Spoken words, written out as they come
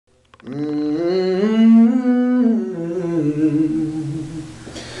All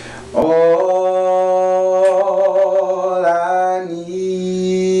I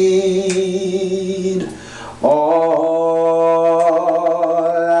need, all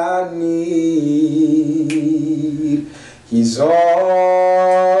I need, He's all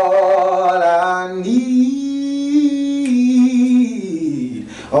I need,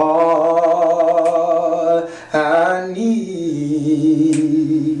 all I need,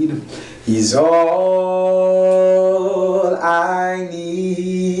 He's all I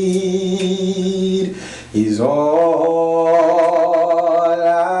need, He's all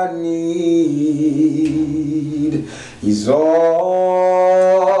I need, He's all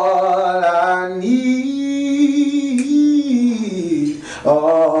I need,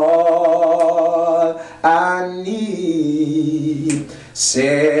 all I need.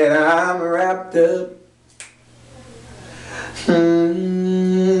 Said I'm wrapped up,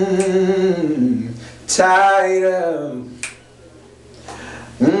 tied up,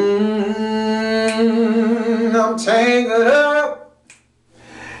 I'm tangled up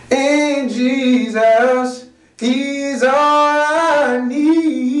in Jesus. He's all I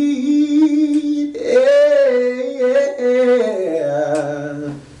need. Yeah.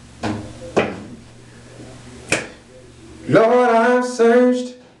 Lord, I've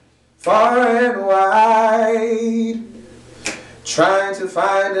searched far and wide, trying to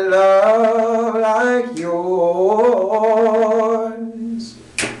find a love like yours.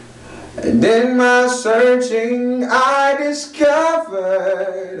 And in my searching, I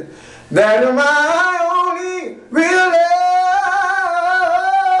discovered that you're my only real love.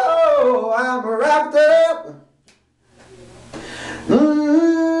 I'm wrapped up,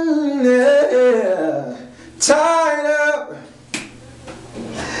 yeah, tied up,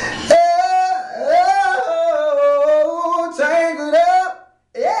 tangled up,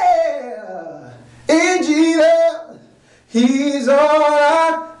 yeah, in Jesus. He's all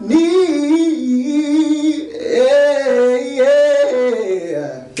I need,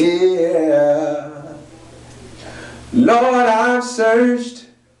 yeah, yeah. Lord, I've searched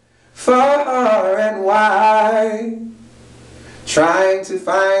far and wide, trying to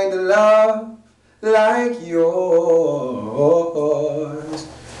find a love like yours.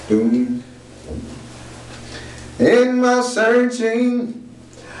 In my searching,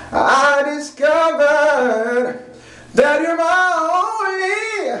 I discovered that you're my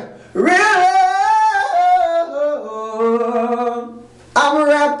only real love. I'm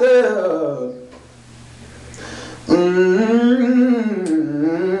wrapped up,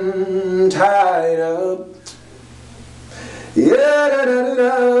 tied up, yeah, da, da,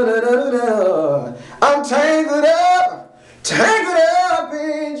 da, da, da, da. I'm tangled up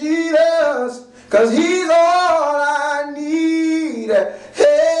in Jesus, 'cause He's all I need.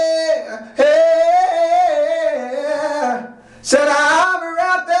 Hey, hey, said I'm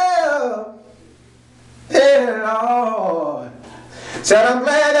wrapped up, hey Lord, said I'm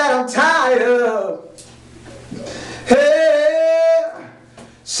glad that I'm tied up, hey,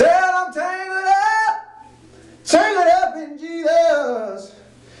 said I'm tangled up in Jesus.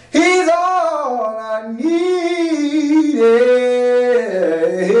 He's all I need, yeah.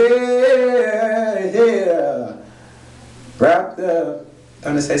 Wrapped up.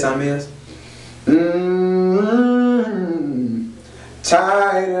 Time to say something else.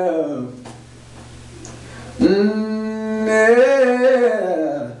 Tied up.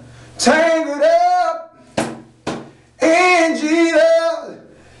 Yeah. Tangled up in Jesus.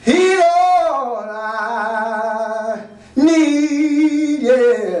 He's all I need,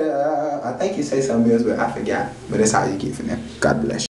 yeah. I think you say something else, but I forgot. But that's how you get from there. God bless you.